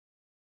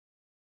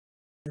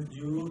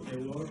the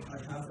work I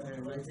have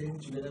written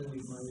together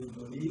with my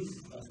colleagues,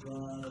 as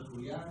well as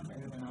Julián,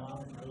 Jaime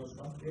Navarro, and Carlos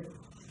Vázquez.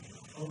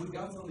 We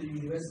come from the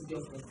University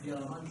of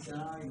Castilla-La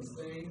Mancha in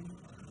Spain,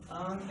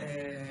 and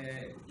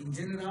in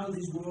general,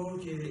 this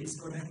work is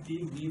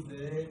connected with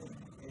the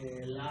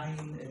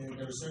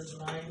the research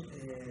line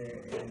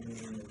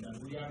that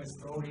we are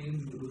exploring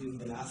during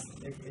the last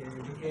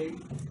decade.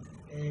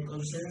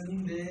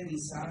 Concerning the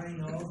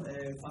design of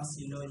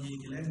fuzzy logic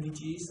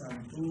languages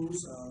and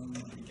tools and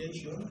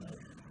applications,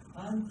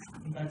 and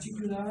in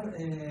particular,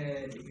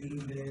 in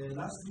the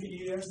last few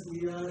years,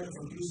 we are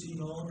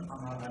focusing on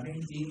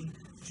amalgamating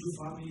two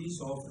families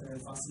of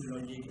fuzzy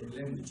logic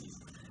languages.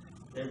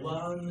 The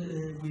one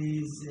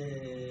with,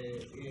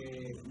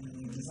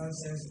 in some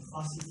sense,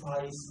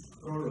 falsifies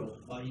Prolog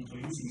by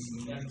introducing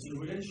similarity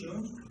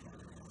relations.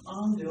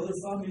 And the other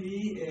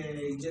family,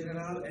 in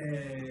general,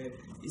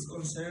 is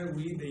concerned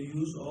with the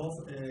use of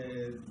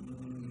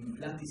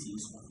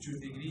lattices of 2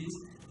 degrees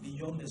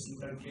beyond the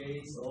simple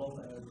case of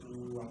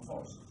true and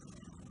false.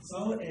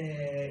 So,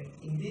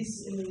 in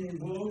this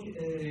work,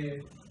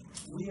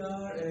 we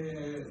are.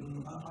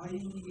 I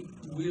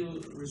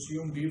will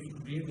resume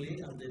briefly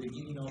at the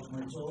beginning of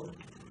my talk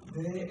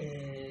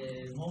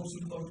the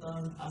most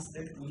important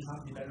aspect we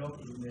have developed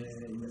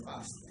in the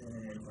past.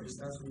 For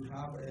instance, we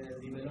have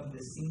developed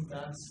the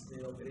syntax,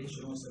 the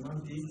operational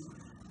semantics,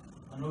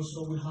 and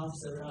also we have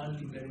several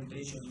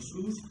implementation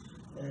issues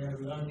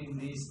regarding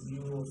this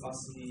new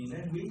fuzzy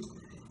language.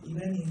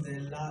 Even in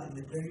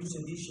the previous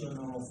edition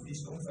of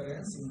this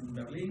conference in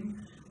Berlin,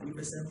 we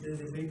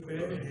presented a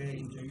paper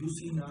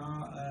introducing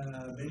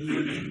a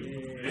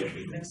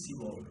very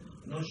flexible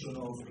notion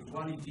of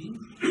equality,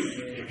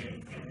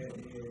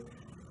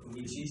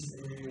 which is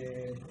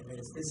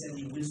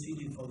especially well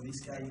suited for this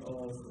kind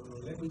of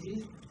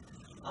languages.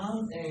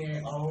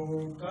 And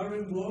our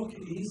current work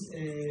is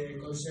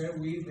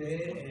concerned with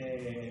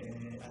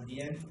at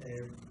the end,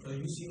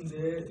 producing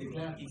the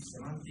declarative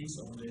semantics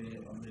of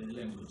the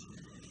language.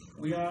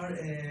 We are,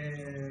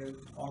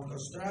 our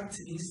construct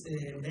is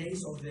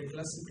based on the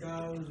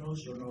classical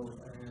notion of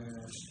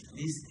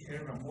this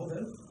Herman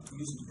model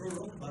using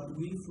Prolog, but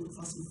we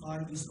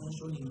falsify this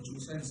notion in 2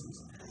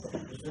 senses.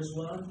 The first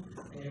one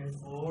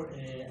for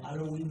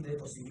allowing the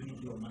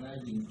possibility of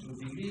managing 2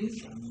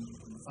 degrees and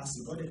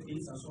fuzzy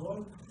connectives and so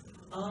on,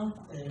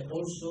 and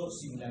also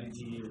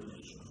similarity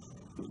relations.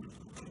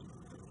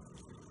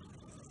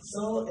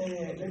 So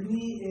let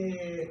me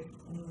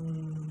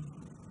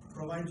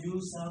provide you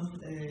some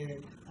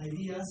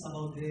ideas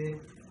about the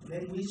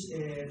language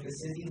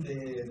preceding the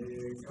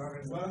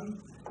current one.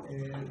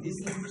 This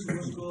language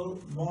was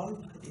called MOL.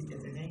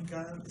 The name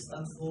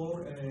stands for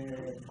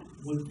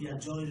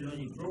Multi-Adjoint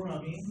Logic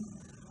Programming.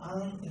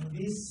 And in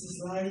this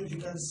slide, you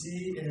can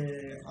see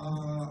a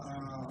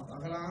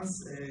glance,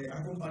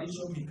 a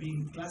comparison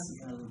between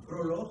classical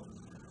Prolog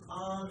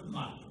and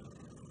MAL.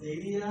 The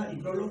idea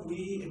in Prolog,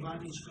 we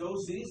manage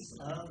clauses,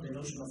 and the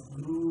notion of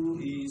true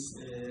is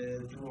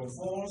true or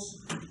false.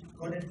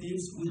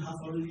 Connectives, we have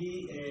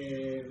only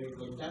the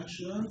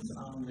conjunctions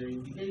and the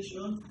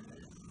indication,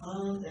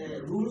 and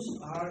rules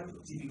are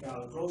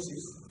typical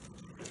clauses,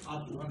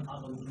 up to 1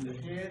 atom in the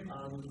head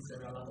and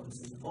several atoms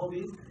in the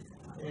body.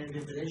 The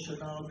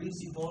operational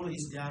principle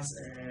is just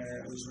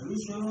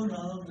resolution,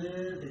 and the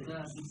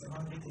declarative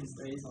semantics is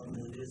based on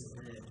this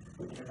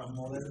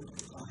model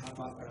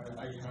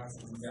I have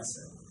just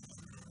said.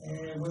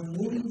 When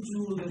moving to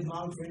the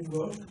MAL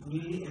framework,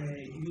 we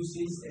use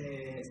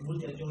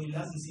multi-adjoint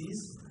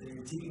lattices. The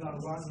typical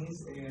one is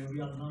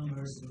real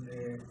numbers in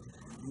the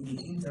unit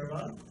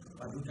interval,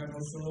 but we can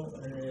also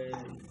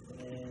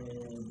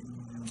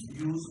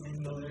use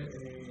many other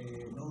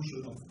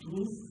notion of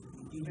truth,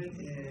 even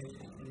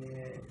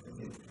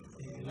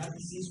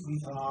lattices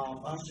with a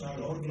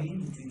partial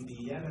ordering between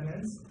the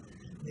elements.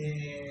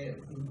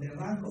 The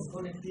rank of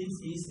connectives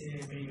is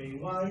very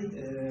wide.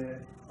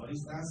 For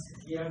instance,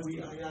 here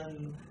I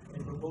am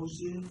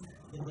proposing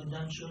the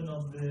conjunction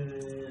of the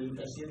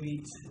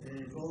Lukasiewicz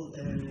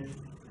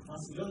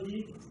fuzzy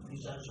logic,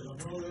 disjunction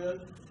of order,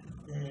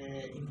 the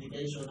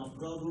implication of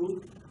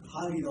product,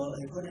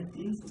 hybrid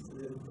connectives,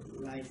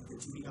 like the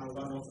typical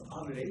one of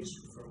average,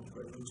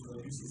 which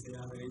produces the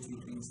average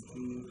between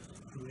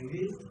 2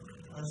 degrees,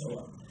 and so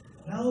on.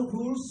 Now,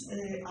 rules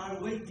are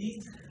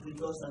weighted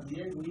because at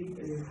the end we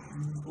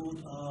put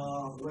a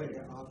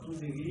 2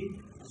 degree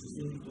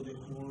associated to the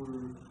whole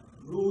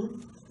rule.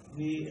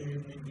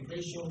 In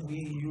implication, we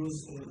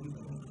use we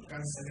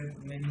can select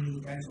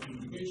many kinds of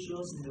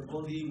implications. In the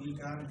body, we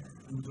can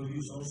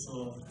introduce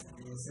also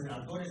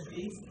several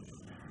connectives.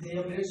 The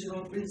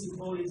operational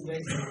principle is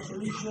based on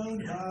solution,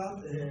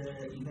 but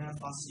in a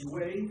fuzzy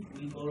way.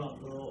 We call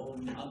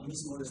on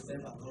admissible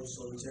step and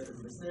also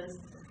rejected steps.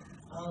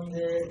 And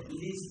the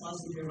least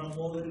fuzzy Herman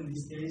model in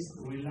this case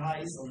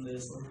relies on the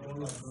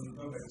so-called atomic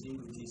property,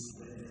 which is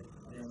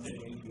I am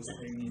going to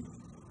explain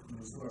in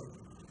this work.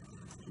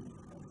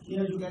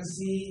 Here you can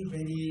see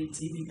very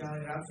typical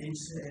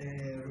graphics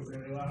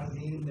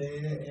regarding the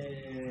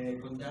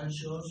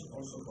conjunctions,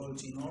 also called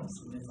G-norms,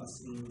 in a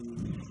fuzzy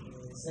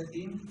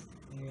setting.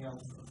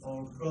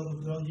 for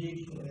product logic,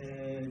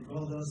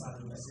 coders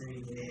and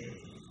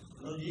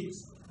logics,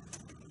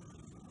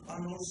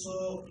 and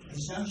also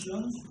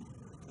assumptions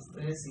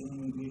expressed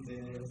with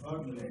the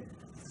formula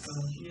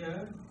shown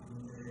here in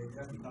the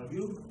graphical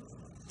view.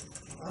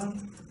 And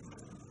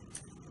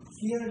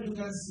here you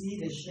can see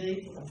the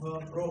shape of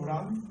a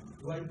program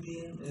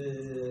writing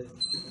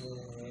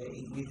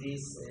with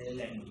this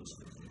language.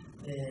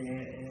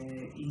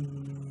 In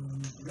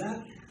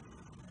black,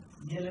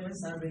 the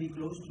elements are very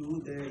close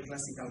to the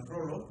classical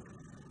prolog,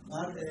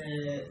 but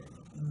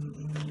in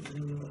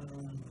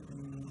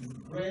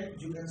red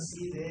you can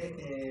see the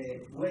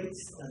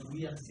weights that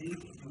we assign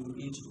to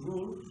each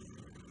rule.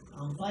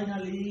 And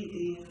finally,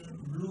 in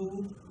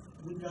blue,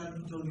 we can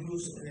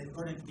introduce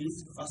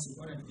connectives, fuzzy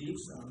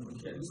connectives. And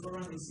here, this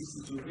program is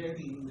easy to read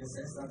in the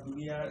sense that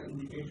we are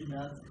indicating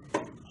that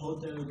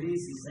hotel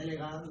Greece is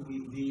elegant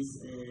with this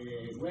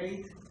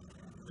weight.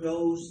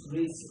 Close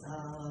Greece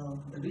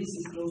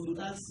is close to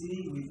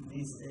taxi with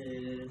this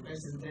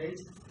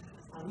percentage.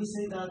 And we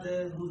say that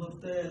the good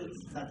hotel,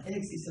 that X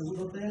is a good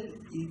hotel,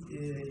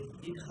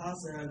 it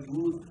has a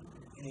good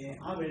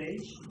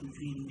average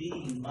between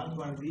being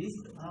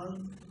vanguardist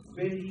and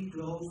very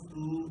close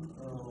to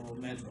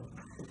metro.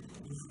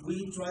 If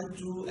we try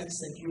to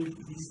execute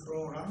this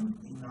program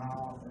in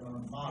our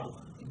MARC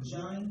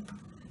engine,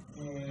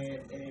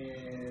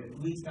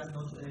 we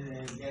cannot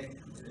get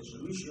the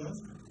solutions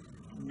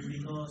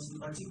because, in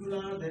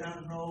particular, there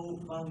are no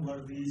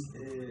vanguardist,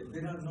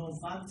 there are no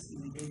facts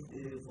indicate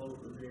for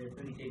the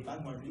predicate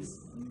vanguardist.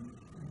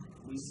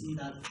 We see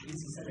that this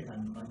is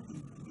elegant, but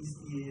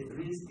the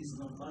risk is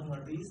not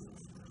vanguardist.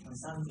 And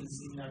something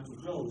similar to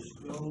close.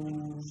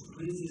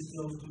 This is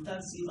close to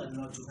taxi, but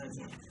not to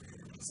metro.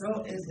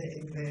 So, in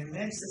the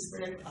next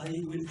step,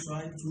 I will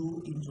try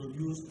to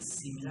introduce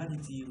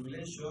similarity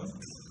relations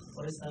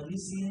for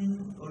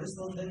establishing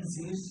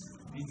correspondences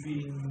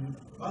between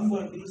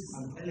vanguardist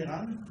and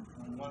elegant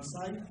on one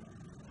side,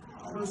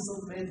 and also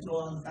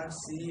metro and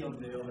taxi on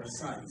the other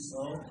side.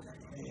 So,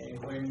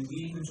 when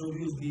we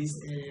introduce these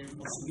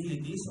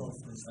possibilities of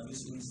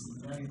establishing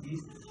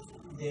similarities,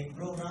 the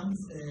program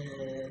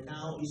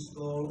now is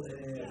called,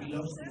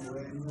 belongs to a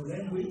new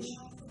language,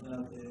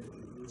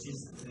 which is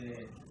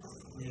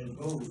the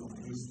goal of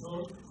this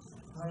talk,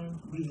 and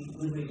we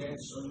will get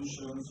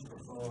solutions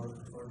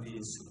for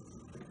this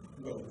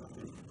goal.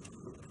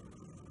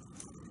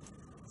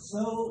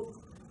 So,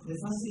 the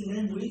fuzzy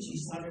language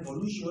is a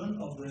evolution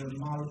of the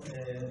MARC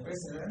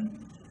precedent,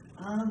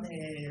 and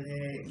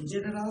in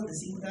general, the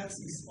syntax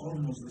is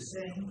almost the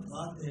same,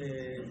 but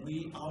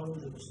we allow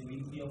the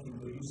possibility of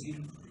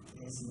introducing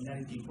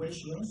similarity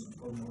equations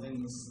for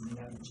modeling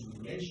similarity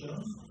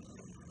relations.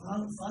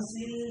 And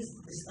fuzzy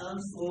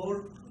stands for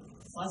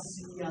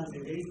fuzzy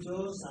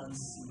aggregators and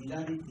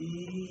similarity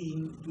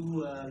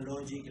into a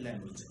logic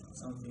language,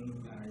 something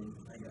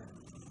like that.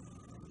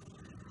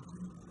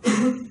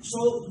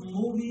 So,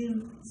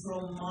 moving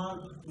from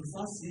MARC to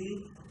fuzzy,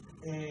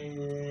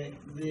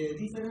 the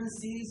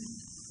differences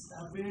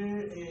appear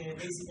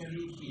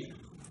basically here.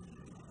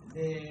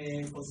 The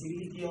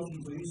possibility of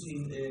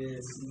introducing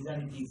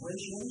similarity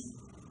equations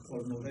for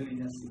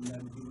modeling a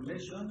similarity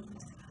relation.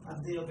 At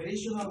the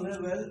operational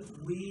level,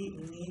 we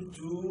need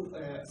to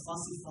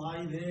fuzzify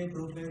the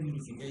proper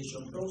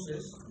unification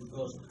process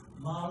because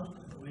MARC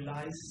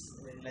relies,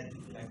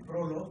 like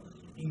Prolog,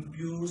 in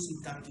pure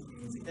syntactic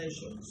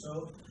unification.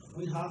 So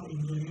we have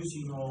introduced,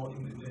 in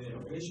the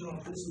operational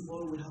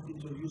principle, we have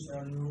introduced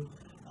a new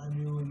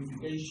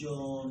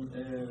unification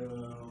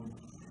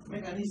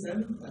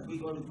mechanism that we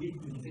call bit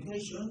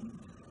unification.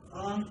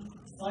 And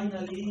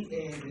finally,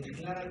 the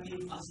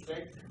declarative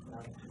aspect,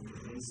 that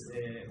is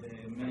the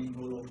main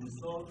goal of this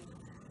talk,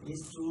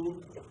 is to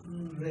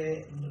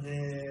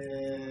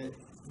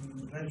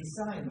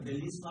redesign the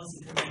least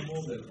fuzzy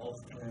model of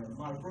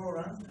MARC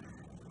program,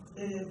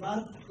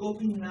 but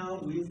coping now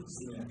with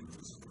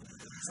similarities.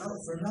 So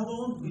from now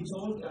on, we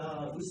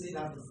say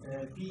that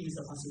P is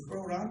a fuzzy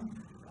program.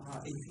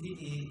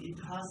 It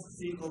has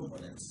three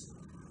components: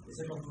 the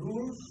set of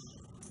rules,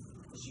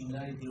 the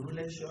similarity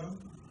relation,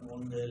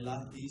 on the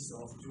lattice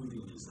of two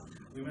degrees.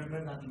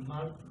 Remember that in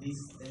MARC, this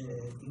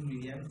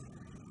ingredient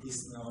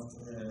is not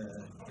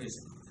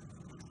present.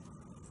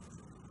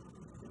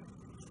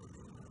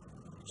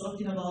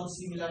 Talking about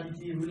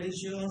similarity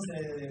relations,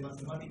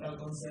 mathematical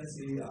concepts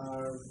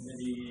are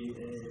very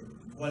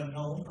well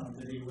known and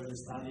very well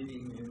studied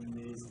in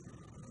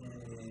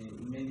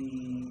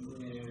many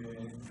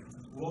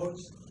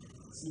works.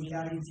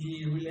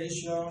 Similarity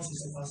relations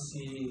is a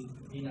fuzzy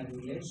binary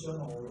relation,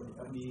 or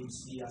can be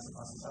seen as a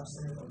fuzzy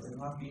subset of the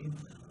mapping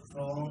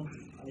from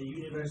a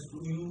universe to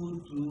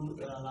U to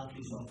a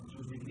lattice of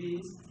 2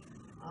 degrees.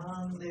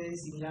 And the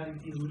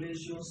similarity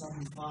relations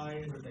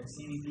simplify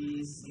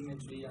reflexivity,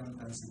 symmetry, and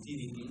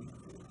transitivity.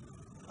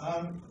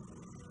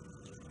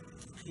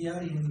 Here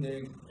in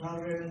the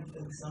current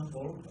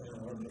example,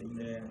 or in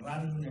the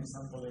running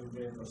example of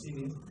the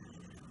proceedings,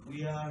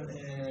 we are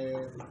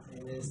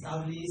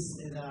established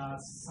that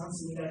some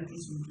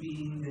similarities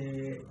between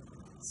the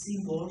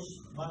symbols,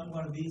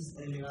 vanguardist,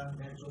 elegant,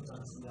 metro,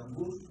 transient,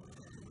 boost.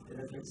 The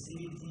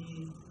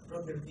reflexivity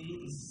property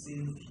is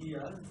seen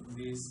here in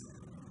this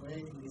way,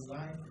 in this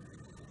line.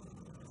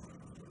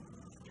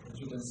 As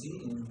you can see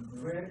in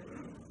red.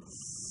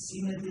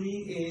 Symmetry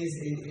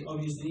is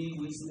obviously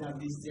we see that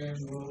this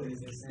triangle is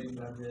the same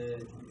that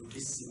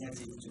is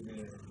symmetric to the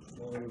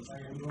whole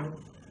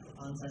triangle.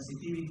 And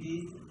transitivity,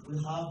 we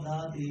have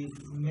that if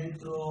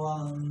metro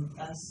and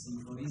taxi,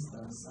 for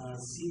instance, are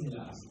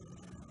similar,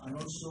 and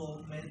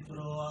also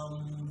metro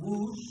and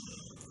bus,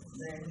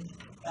 then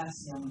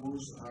taxi and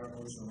bus are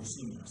also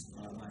similar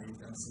by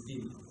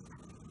transitivity.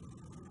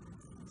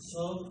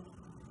 So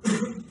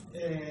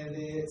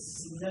the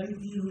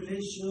similarity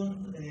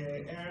relation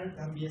R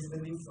can be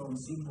extended from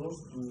symbols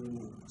to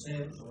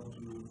terms or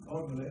to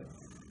formulae.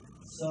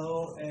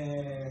 So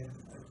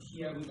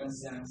here we can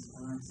see an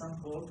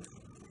example.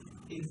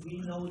 If we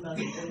know that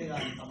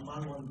elegant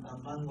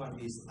and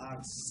vanguardist are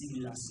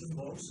similar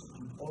symbols,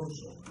 and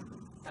also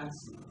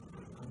taxi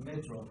and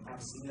metro are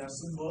similar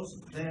symbols,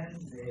 then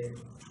the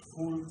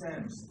full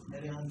terms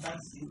elegant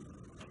taxi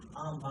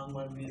and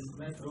vanguardist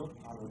metro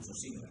are also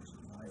similar.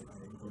 A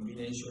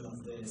combination of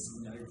the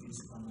similarities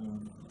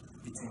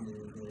between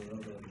the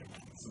other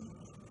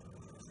symbols.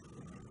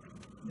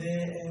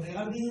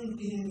 Regarding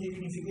the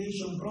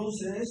unification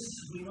process,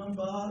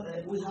 remember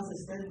we have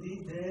extended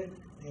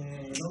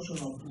the notion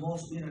of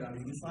most general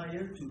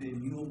unifier to the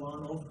new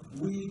one of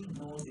weak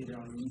most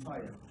general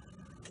unifier.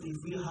 If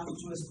we have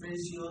two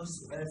expressions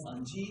f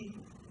and g,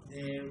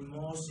 the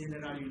most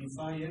general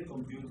unifier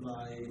computed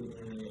by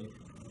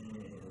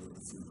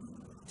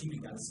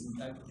typical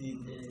syntactic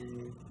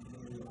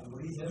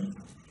algorithm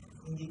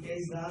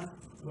indicates that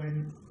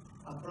when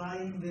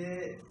applying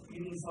the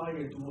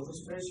unifier to both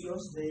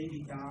expressions, they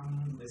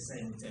become the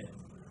same term.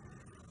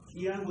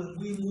 Here, when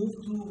we move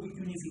to weak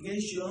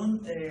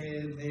unification,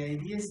 the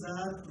idea is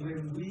that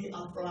when we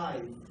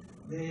apply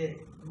the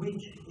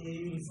weak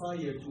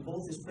unifier to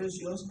both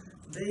expressions,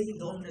 they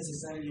don't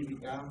necessarily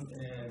become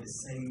the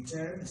same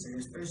term, the same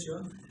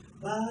expression,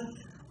 but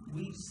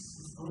we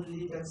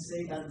only can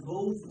say that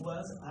both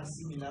words are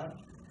similar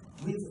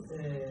with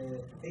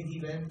a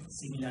given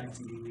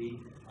similarity degree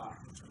R.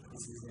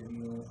 This is the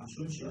new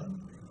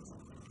assumption.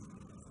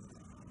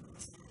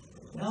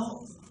 Now,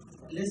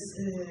 let's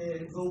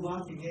go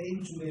back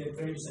again to the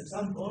previous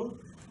example.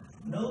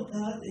 Note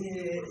that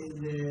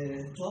in the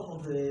top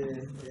of the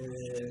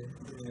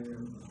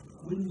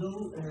window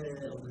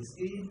of the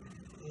screen,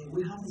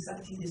 we have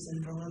exactly the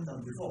same problem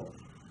than before.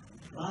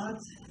 But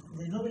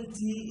the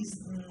novelty is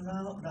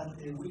now that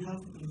we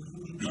have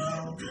included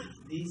now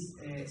this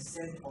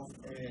set of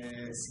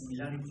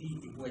similarity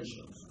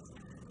equations.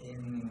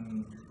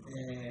 In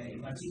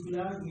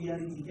particular, we are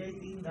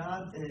indicating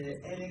that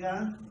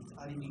elegant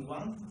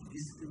RB1,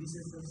 this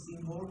is a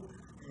symbol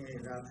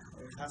that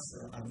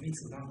admits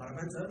one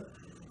parameter.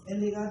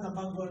 Elegant and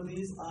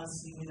vanguardist are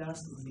similar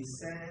in this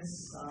sense,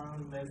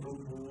 and metro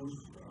bus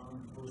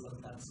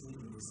and taxi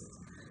in this sense.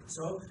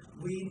 So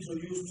we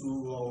introduce to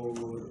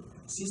our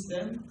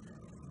system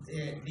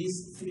these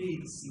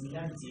three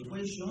similarity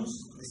equations.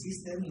 The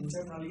system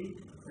internally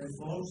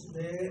performs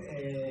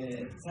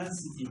the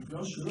transitive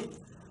closure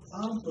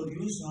and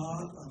produce a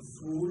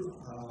full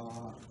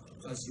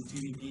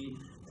transitivity,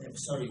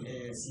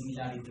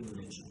 similarity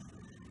relation.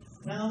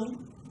 Now,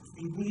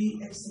 if we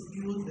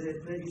execute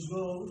the previous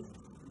goal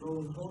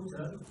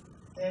hotel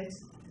X,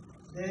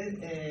 then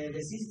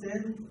the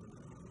system,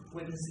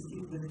 when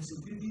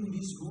executing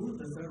this rule,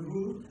 the third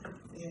rule,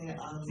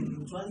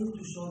 and trying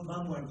to solve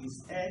vanguardist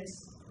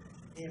X,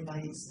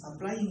 by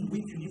applying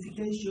weak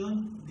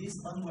unification, this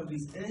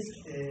vanguardist X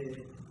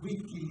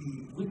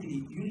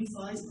weakly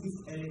unifies with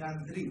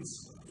elegant grids,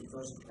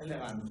 because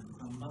elegant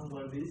and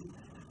vanguardist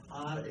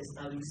are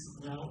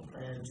established now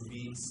to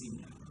be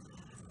similar.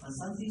 And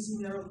something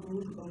similar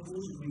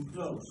occurs with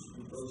close,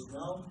 because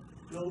now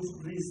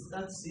closed grid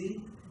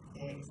taxi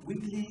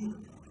weakly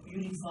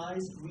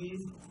unifies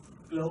with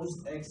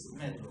closed X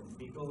metro,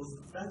 because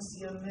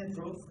taxi and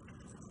metro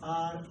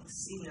are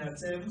similar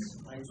terms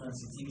by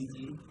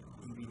transitivity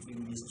in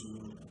between these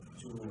two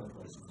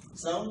equations.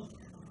 So,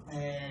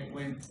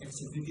 when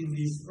executing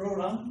this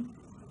program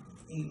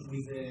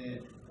with the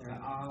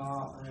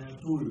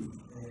tool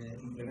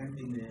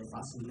implementing the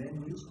fuzzy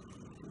language,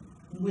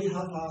 we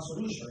have a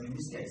solution in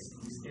this case. In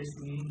this case,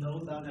 we know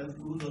that the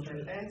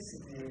rule.lx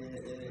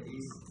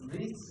is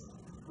grids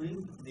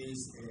with this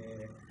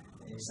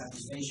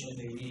satisfaction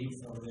degree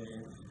for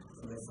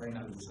the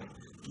final user.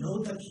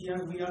 Note that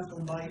here we are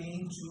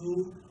combining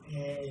two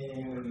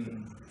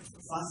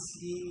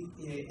fuzzy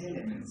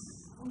elements.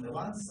 On the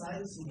one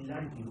side,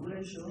 similarity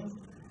relation,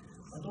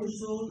 but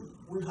also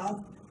we have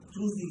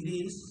truth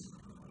degrees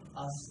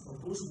as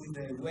opposed with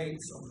the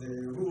weights of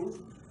the rule,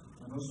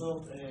 and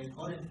also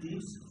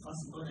connectives,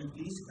 fuzzy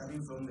connectives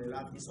coming from the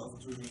lattice of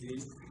truth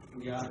degrees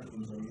we are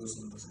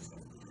introducing the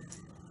system.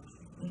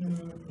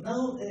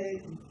 Now,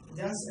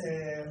 just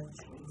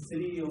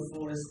 3 or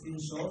 4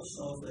 screenshots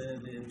of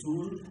the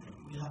tool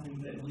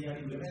we are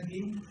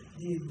implementing.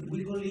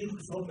 We call it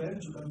Flopper.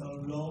 You can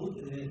download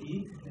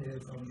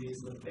it from this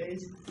web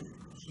page.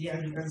 Here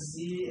you can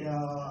see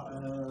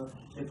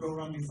the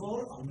program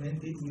before,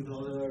 augmented with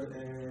other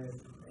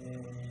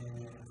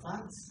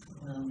facts.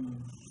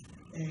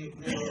 The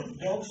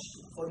box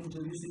for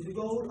introducing the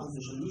goal and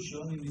the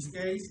solution in this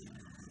case.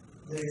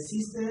 The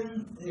system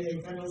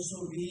can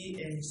also be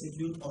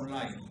executed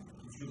online.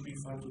 If you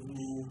prefer to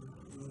do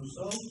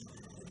so,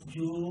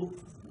 you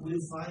will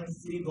find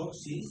 3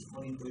 boxes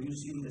for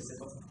introducing the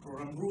set of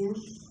program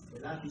rules, the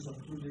lattice of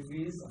 2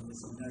 degrees, and the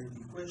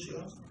similarity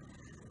questions.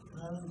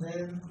 And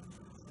then,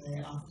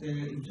 after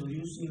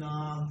introducing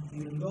a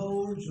given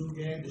goal, you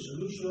get the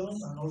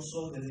solutions and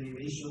also the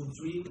derivation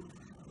tree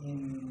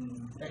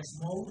in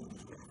text mode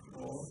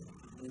or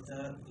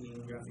later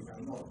in graphical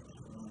mode,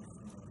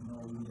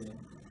 knowing the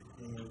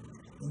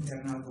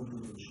internal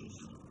computations.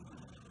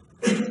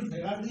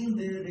 Regarding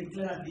the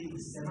declarative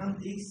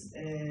semantics,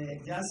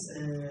 just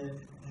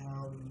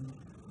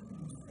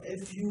a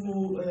few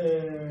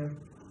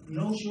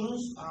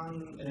notions,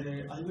 and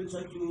I will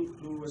try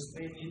to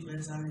explain it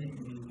better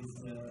with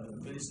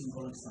very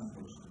simple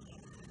examples.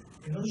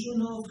 The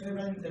notion of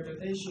hexagram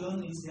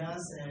interpretation is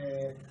just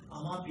a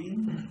mapping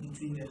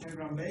between the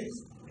hexagram base,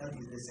 that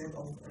is the set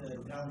of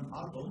ground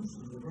atoms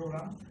in the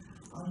program,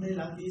 and the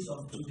lattice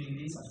of 2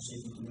 degrees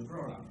associated to the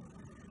program.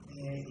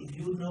 If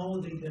you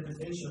know the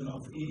interpretation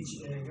of each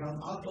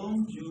ground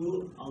atom,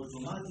 you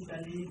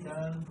automatically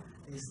can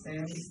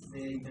extend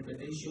the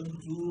interpretation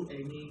to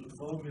any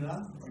formula,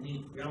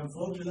 any ground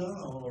formula,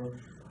 or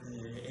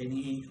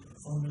any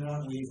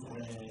formula with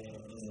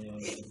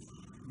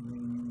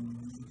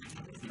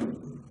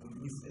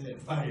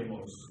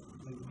variables,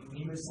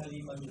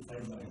 universally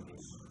quantified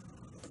variables.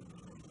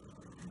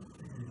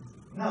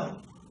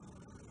 Now,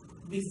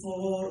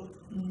 before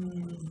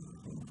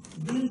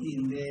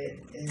building the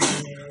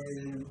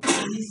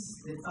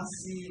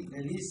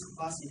least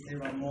fuzzy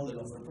hexagram model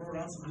of the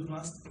programs, we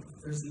must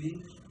firstly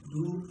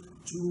do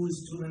 2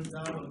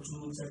 instrumental or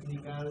 2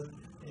 technical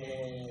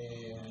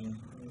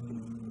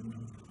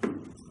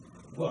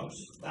works,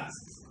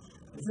 tasks.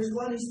 The first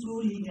one is to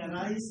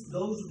linearize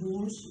those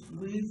rules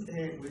with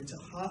which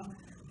have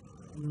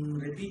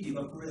repeated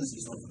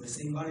occurrences of the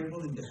same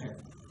variable in the head.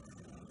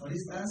 For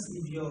instance,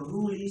 if your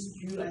rule is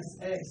q as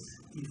x,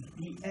 if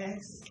px,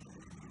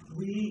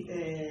 we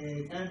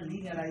can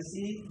linearize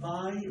it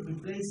by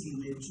replacing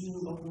the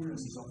 2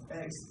 occurrences of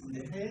x in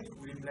the head.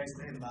 We replace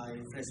them by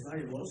fresh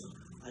variables,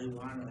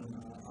 I1 and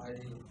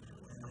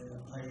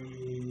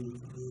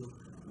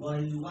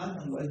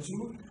y1 and y2.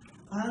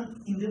 And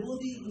in the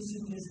body, we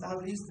simply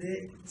establish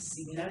the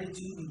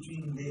similarity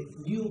between the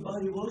new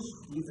variables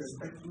with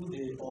respect to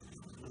the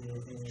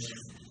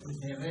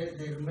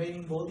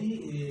remaining body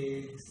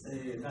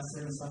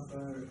doesn't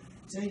suffer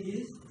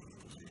changes.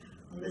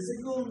 And the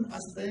second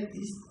aspect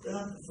is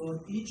that for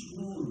each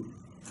rule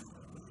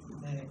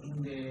in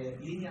the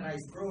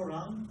linearized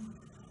program,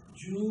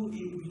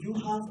 you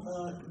have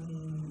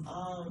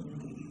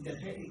if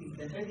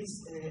the head is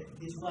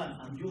this one,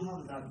 and you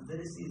have that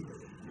there is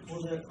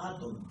other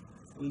atom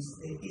which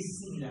is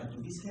similar to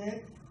this head,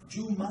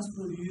 you must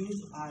produce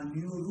a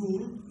new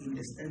rule in the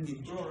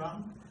extended program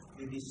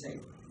with this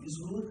shape. This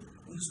rule,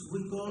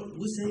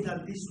 we say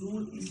that this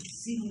rule is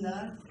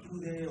similar to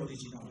the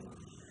original one.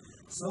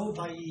 So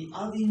by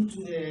adding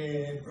to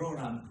the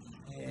program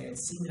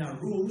similar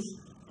rules,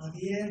 at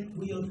the end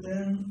we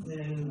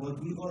obtain what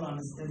we call an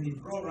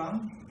extended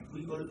program.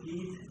 We call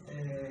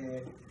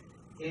it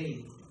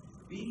A,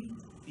 P.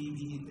 P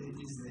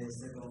is the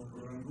set of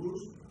program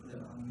rules,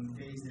 and K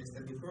is the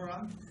extended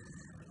program.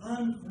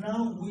 And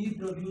now we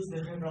produce the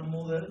hexagram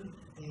model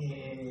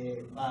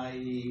by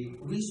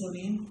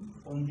reasoning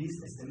on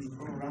this extended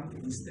program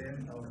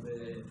instead of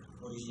the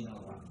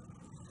original one.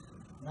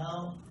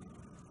 Now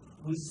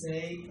we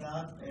say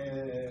that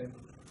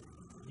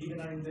given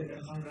a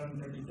hexagram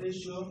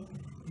interpretation,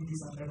 it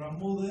is a hexagram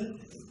model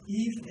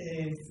if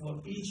for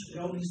each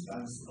ground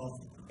instance of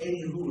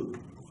any rule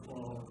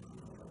or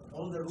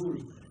all the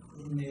rules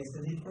in the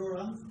extended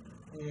program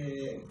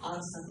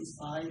are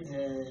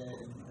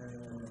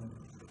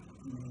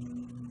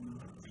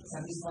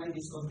satisfied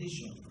this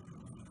condition.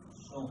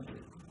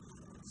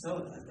 So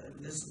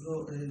let's go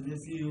in a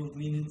few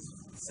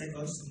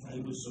seconds. I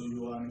will show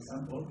you an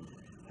example.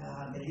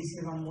 The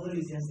hexagram model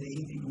is just the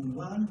interim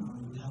one,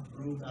 and we have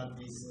proved that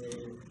this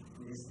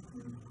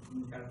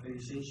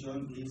characterization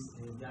is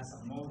just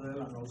a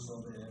model and also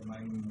the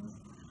mining.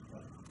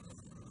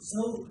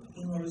 So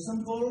in our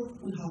example,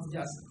 we have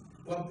just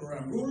one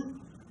program rule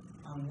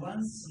and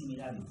one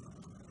similarity.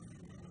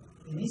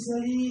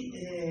 Initially,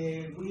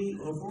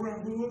 our program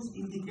rules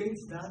indicate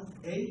that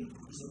A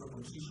is a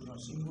propositional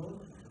symbol,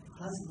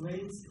 has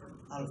weight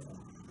alpha.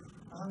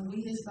 And we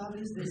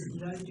establish the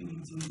similarity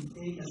between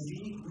A and B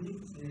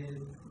with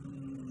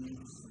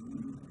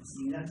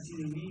similarity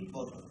degree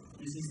bottom.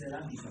 This is the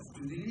lattice of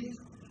 2 degrees.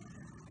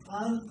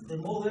 And the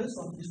models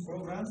of these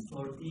programs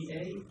for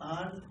EA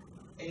are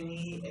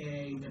any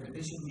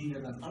interpretation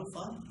bigger than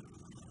alpha.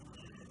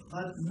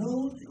 But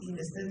note in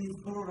the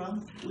extended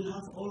program, we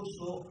have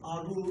also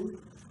a rule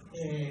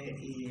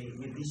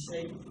with this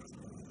shape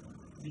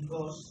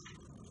because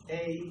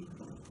A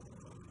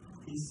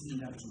is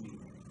similar to B.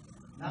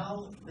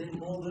 Now the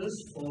models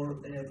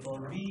for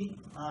B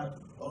are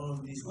all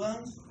these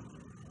ones,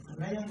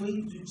 and I am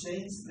going to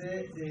change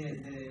the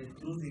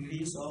truth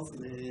degrees of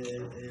the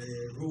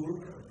rule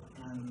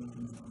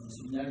and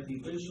similarity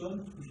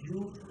equation. If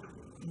you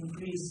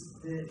increase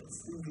the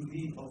truth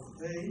degree of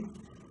A,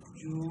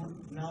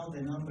 now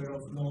the number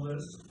of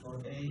models for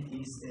A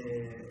is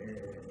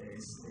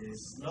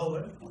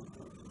lower,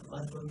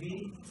 but for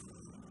B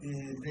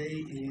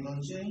they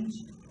don't change.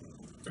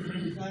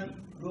 You can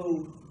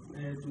go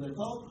to the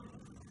top.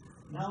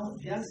 Now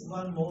just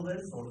one model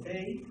for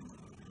A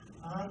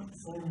and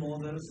 4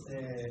 models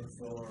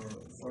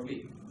for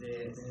B.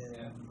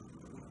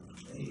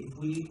 If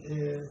we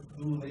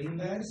do the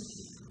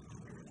inverse,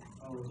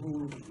 our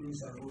rule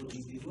is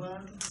this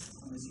one,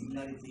 and the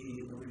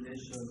similarity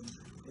relation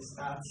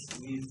starts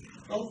with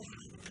top.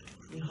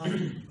 We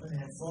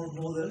have 4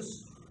 models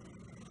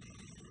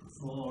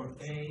for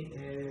A.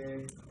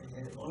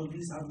 All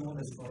these are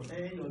models for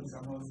A, all these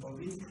are models for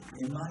B.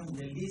 Mind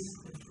the least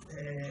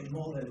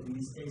model in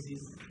this case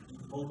is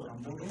bottom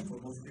and bottom for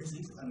both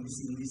cases, and in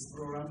this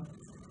program,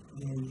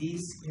 the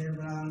least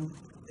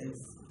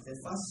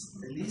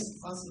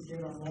fast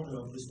model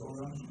of this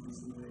program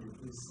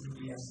is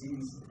simply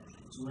assigns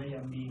to A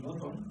and B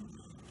bottom.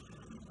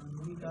 And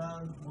we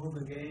can move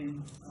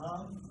again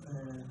up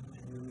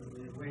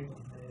the weight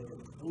of the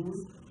rule.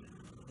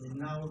 And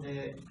now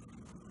the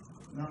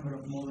number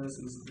of models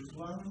is this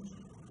one.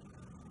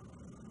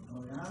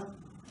 Going up.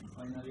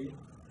 Finally,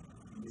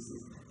 in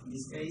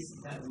this case,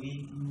 that we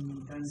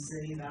can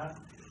say that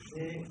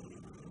the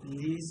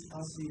least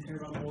passive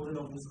hierarchy model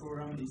of this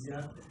program is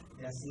just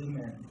the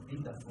assignment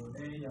beta for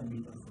A and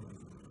beta for B.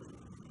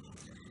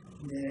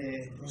 In the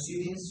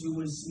proceedings, you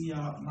will see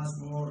a much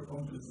more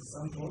complex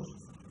example.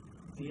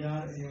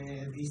 Here,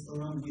 this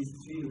program with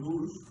 3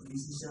 rules.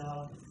 This is a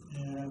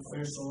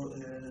first of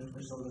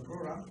the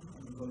program.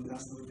 I'm going to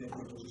ask with the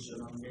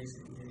propositional case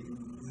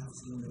we have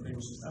seen in the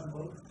previous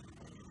example.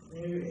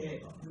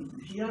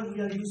 Here we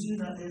are using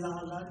a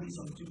lattice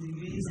of 2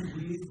 degrees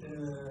with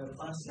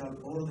partial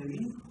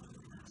ordering.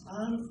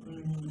 And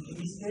in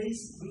this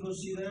case, we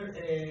consider,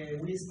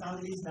 we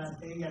establish that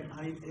A and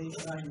I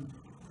prime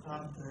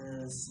have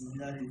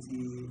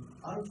similarity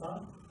alpha,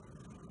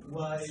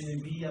 while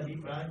B and B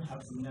prime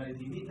have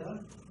similarity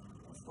beta.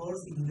 Of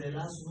course, in the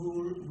last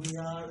rule, we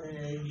are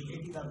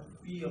indicating that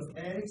P of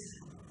X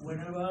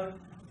whenever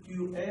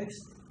Qx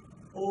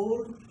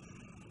or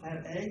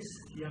Rx,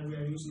 here we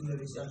are using the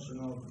disjunction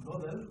of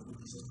model,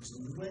 which is expressed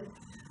in this way.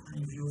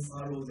 And if you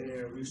follow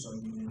the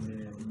reasoning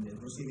in the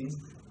proceedings,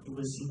 you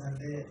will see that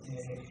the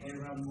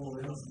hierarchy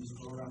model of this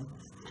program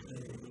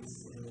is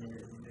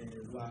the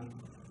one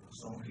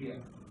shown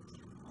here.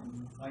 And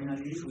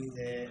finally, with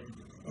the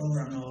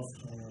program of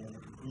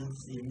we have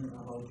seen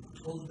about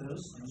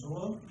counters and so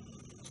on,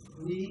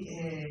 we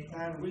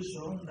can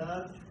reason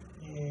that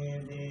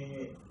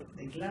the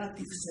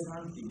declarative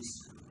semantics,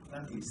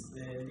 that is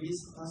the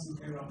least passive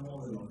hierarchy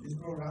model of this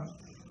program,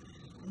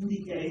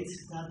 indicates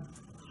that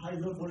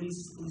Hydropolis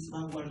is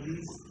backward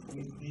list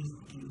with this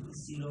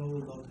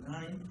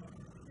 0.9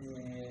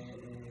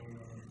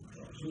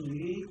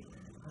 degree,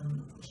 and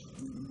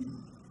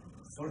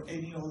for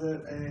any other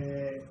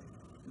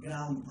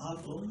ground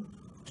atom,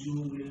 you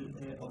will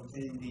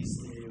obtain these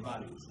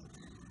values.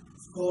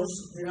 Of course,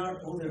 there are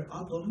other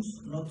atoms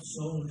not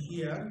shown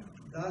here,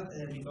 that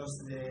because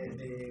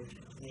the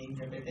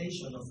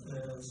interpretation of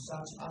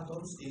such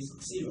atoms is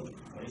 0.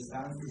 For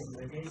instance, this is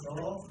the case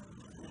of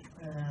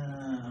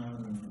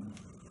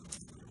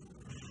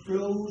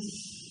close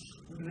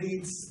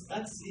reads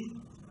taxi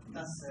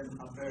doesn't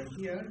appear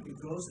here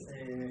because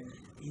the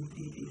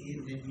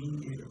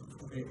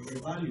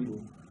value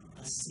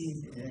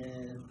assigned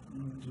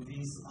to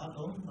this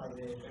atom by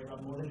the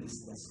hierarchy model is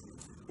less.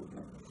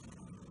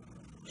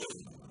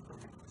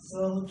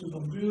 So to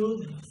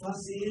conclude,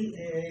 FACIL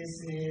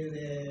is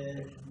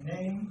the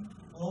name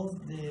of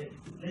the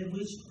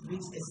language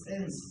which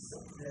extends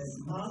the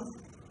math,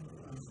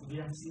 as we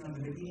have seen at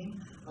the beginning,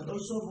 but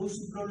also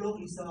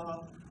Prolog is a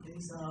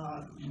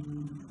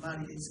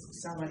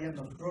variant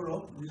of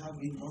Prolog. We have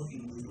been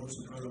working with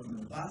Prolog in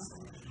the past.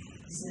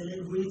 It's a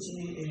language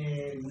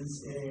which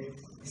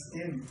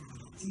extends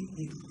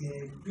the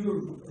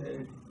pure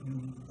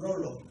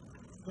Prolog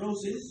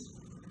process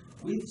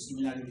with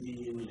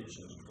similarity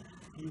relations.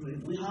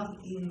 We have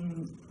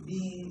been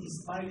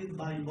inspired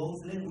by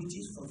both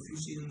languages for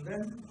fusing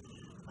them,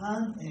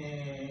 and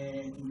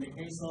in the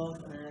case of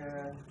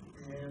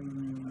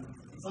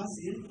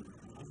FACIL,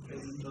 after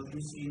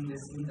introducing the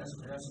syntax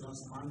operational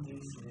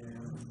semantics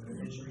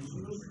relation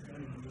issues,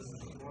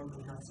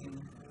 we have seen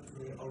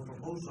our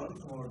proposal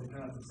for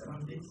declarative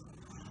semantics,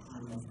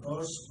 and of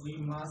course we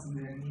must, in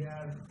the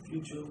near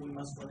future, we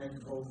must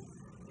connect both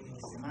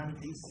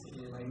semantics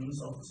by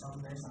means of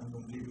soundness and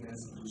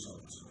completeness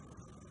results.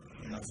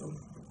 That's all.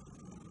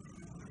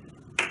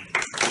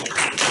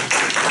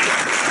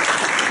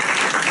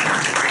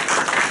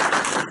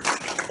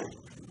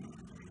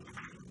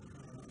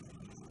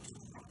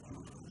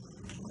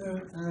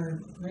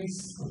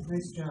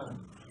 Nice job.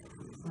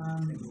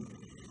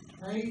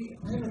 I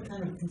have a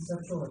kind of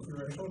conceptual or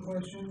theoretical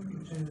question,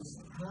 which is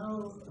how,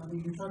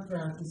 you talked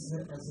about this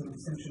as an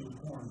extension of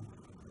Horn.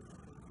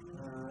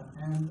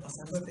 And of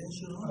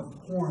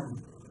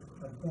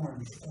Horn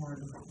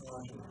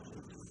logic.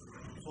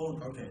 Oh,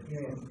 okay.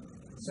 Yeah.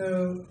 So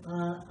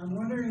I'm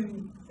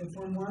wondering if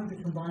one wanted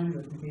to combine it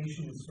with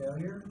negation is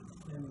failure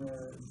in the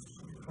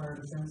hard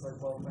sense,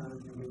 like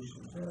well-founded negation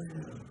is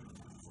failure,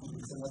 or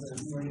some other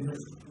way.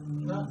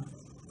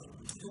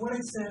 To what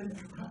extent,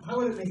 how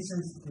would it make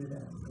sense to do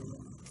that?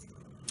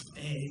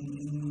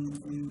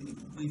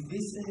 With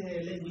these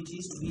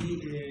languages, we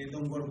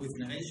don't work with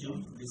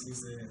negation. This is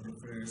the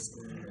first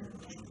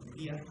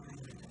idea.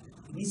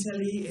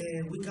 Initially,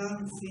 we can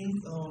think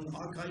on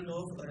a kind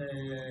of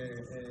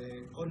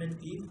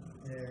connective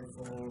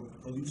for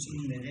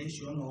producing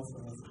negation of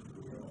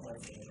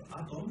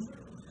atoms,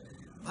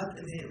 but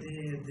the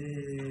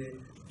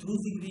true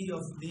degree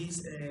of this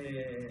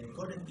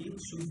connective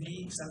should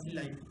be something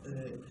like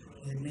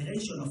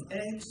negation of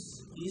x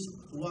is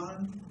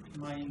 1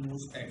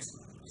 minus x,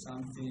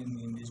 something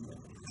in this way.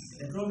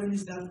 The problem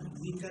is that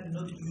we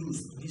cannot use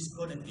these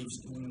connectives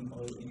in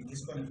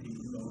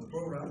our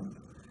program,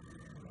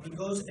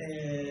 because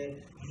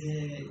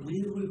we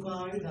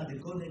require that the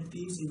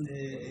connectives in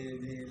the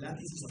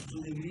lattices of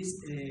 2 degrees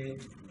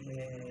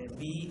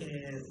be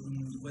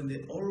when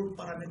all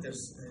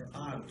parameters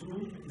are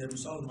true, the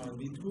result must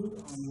be true,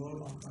 and all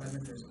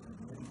parameters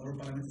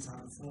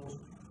are false,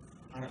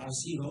 are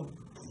 0,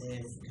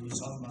 the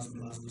result must be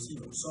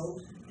 0. So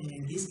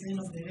this kind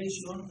of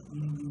negation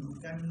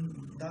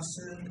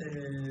doesn't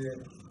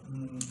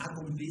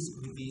accomplish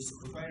with this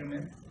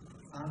requirement.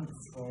 And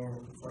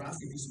for us,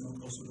 it is not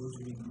possible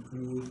to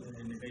include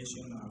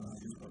negation at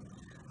this point.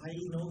 I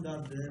know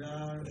that there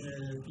are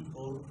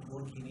people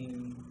working in,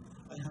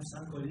 I have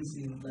some colleagues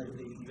in like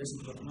the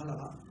University of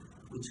Malaga,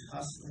 which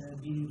has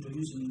been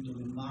introducing into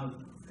the MAL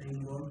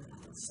framework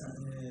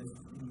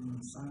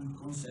some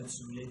concepts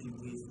related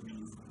with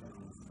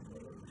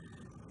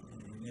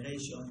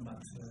negation,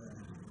 but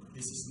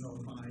this is not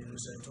my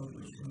research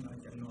topic, and I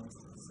cannot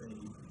say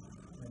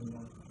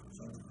anymore.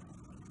 Sorry.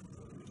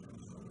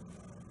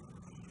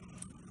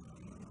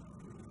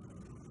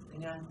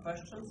 Any other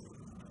questions?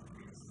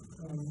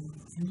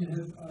 Can you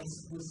help us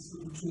with the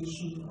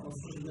situation of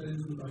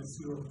fidelity by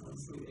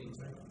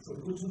 0.38? So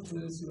digital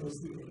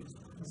 0.38.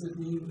 Does it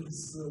mean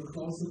it's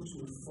closer to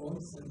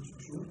false than to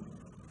true?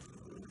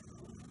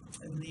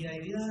 And the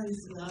idea is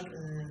that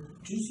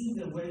choosing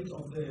the weight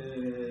of the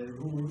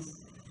rules,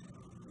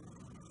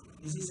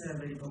 this is a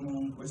very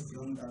common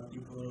question that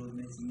people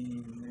make me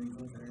in many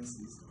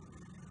conferences.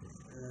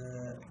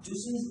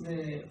 Choosing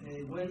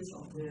the weight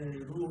of the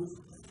rules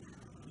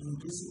in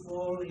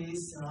principle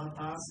is a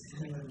task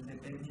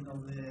depending on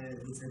it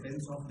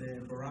depends on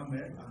the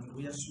programmer, and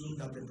we assume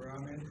that the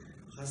programmer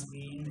has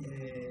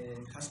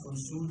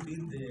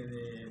consulted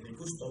the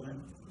customer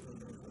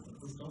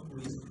who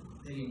is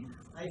telling.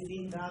 I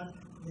think that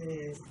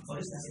for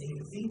instance, I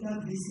think that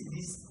this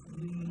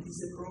is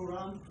a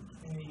program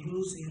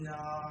used in a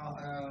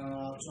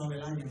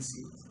travel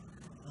agency.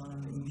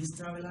 In this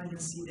travel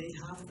agency, they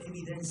have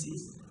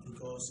evidences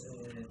because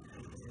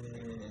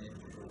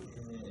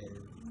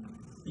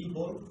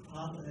people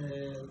have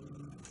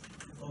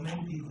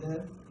commented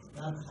there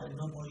that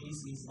hypnopolis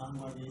is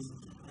vanguardist.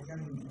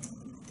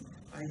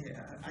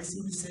 I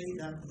simply say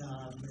that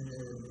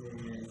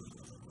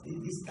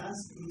this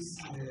task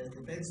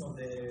depends on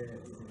the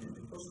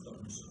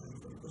customers,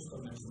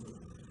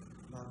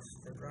 but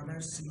the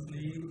programmer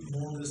simply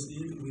models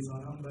it with a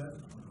number.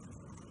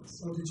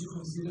 So did you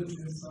consider to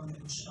have some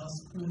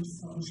adjustment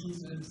functions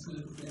that the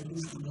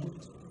values do not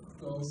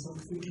go so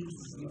quickly to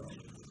 0?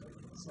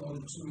 So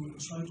to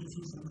try to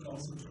keep them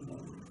closer to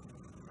 1.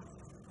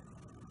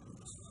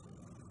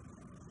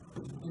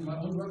 In my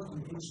own work on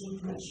agent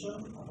pressure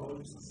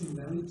about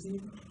similarity,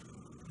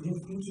 we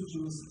have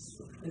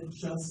introduced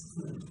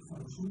adjustment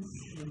functions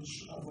which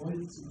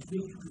avoid the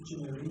quick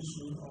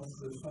degeneration of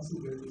the fuzzy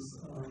values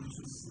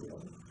to 0.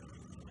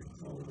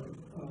 So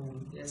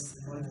yes,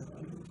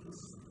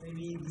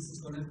 maybe this is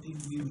connected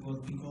with what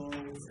we call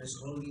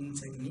thresholding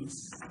techniques.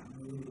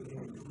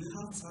 We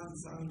have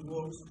some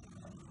works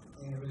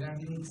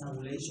regarding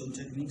tabulation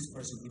techniques for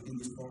executing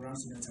these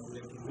programs in a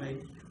tabulated way,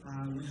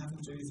 and we have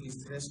introduced these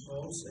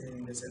thresholds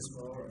in the sense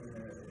for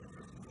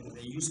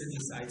the user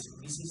decides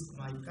this is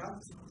my cut.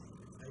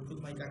 I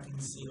put my cut in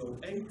 0.8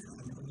 and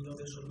put the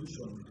other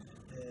solution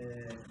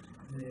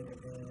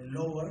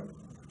lower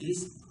is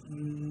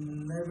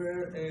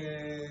never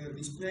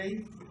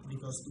displayed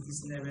because it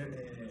is never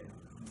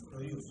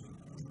produced.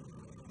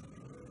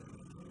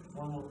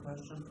 One more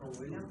question from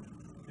William.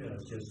 Yeah,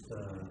 just a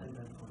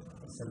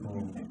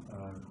simple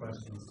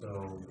question. So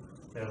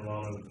there are a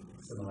lot of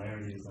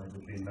similarities like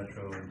between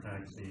metro and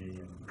taxi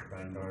and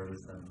Brian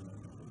Darvis,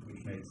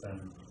 which makes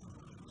sense.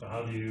 So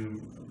how do you,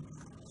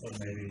 so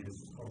maybe this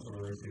also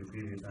relates to a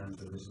previous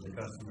answer, this is a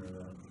customer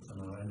that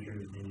somehow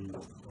enters these,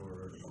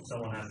 or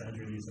someone has to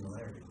enter these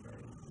similarities,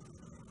 right?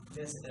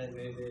 Yes,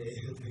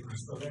 the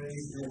customer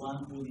is the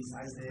one who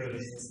decides the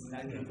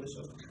similarity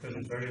question. Because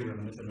it's very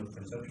reminiscent of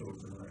conceptual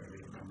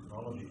similarity and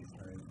ontologies,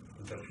 right?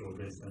 Conceptual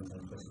distance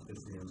and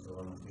specificity and so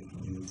on.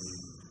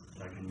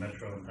 Like in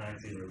metro and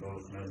taxi, they're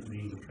both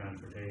means of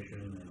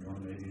transportation, and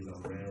one maybe is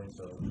on rail,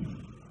 so.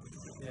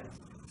 Yeah.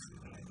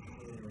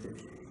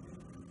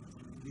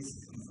 This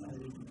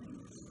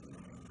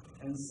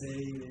I can say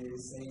the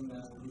same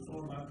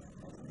before, but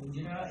in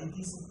general, it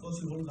is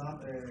possible that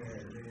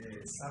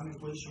some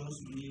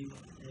equations will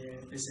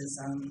present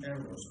some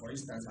errors. For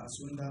instance,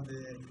 assume that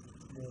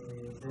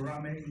the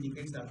programmer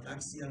indicates that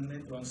taxi and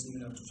metro are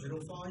similar to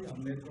 05,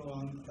 and metro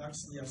and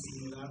taxi are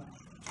similar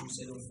to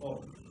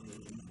 04.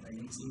 Like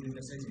in single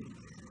intersection.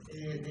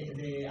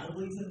 The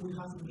algorithm we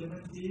have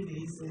implemented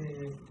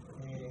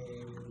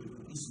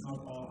is not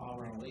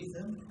our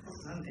algorithm,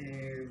 and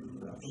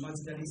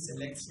automatically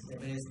selects the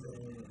best.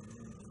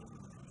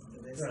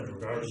 Yeah,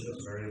 regardless,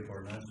 it's a very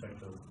important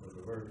aspect of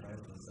the work, right?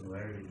 The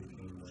similarity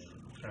between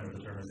trying to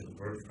determine if it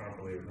works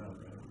properly or not,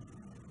 right?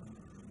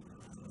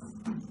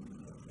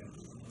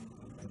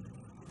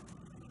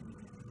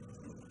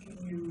 Can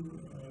you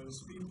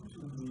speak to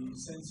the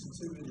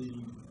sensitivity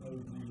of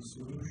the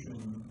solution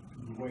to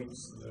the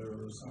weights that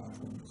are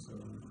assigned? So,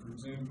 for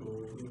example,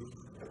 if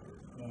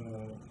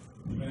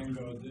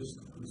Vanguard disk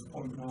is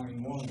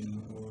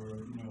 0.91, or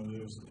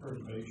there's a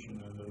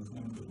perturbation of those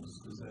numbers,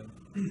 does that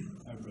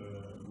have a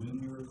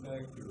linear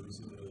effect, or is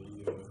it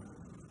a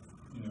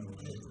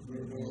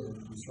more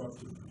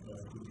disruptive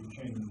effect if you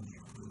change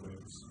the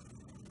weights?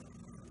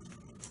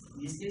 In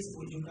this case,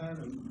 you can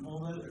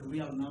model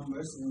real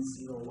numbers in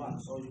 0, 1,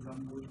 so you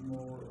can put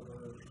more.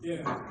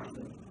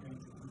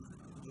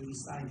 To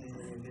decide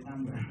the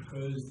number.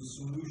 Because the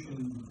solution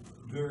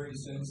very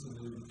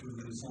sensitive to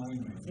the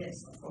assignment. Yes,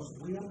 of course.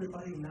 We are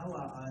preparing now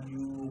a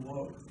new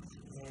work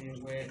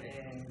where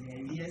the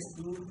idea is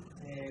to,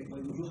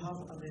 when you have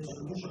the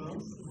solution,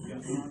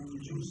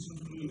 you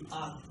simply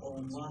add on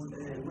one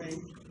way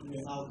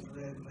without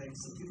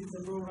executing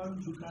the program,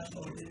 you can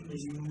obtain the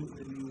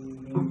new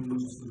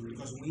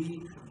because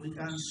we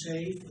can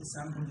save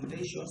some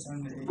computations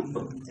and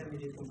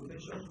intermediate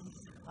computations.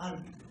 And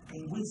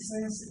in which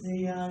sense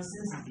they are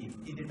sensitive?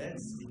 It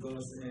depends,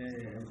 because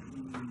it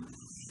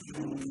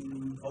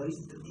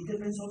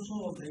depends also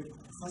on the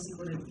fuzzy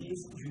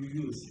connectives you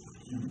use.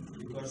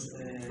 Because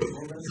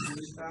models, for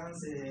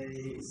instance,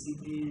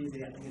 simply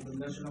the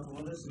conversion of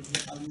models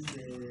is having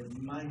the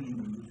mining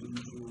between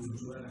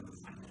two elements.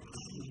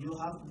 If you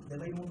have the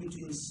value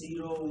between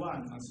 0,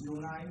 1 and 0,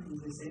 9 is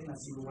the same as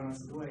 0, 1 and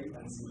 0, 8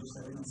 and 0,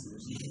 7 and 0,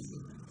 6.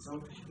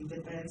 So it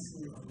depends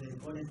on the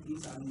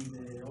connectives and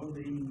the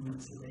ordering in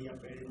which they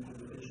appear in the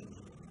computation.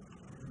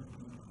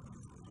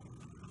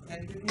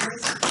 Thank you,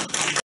 viewers.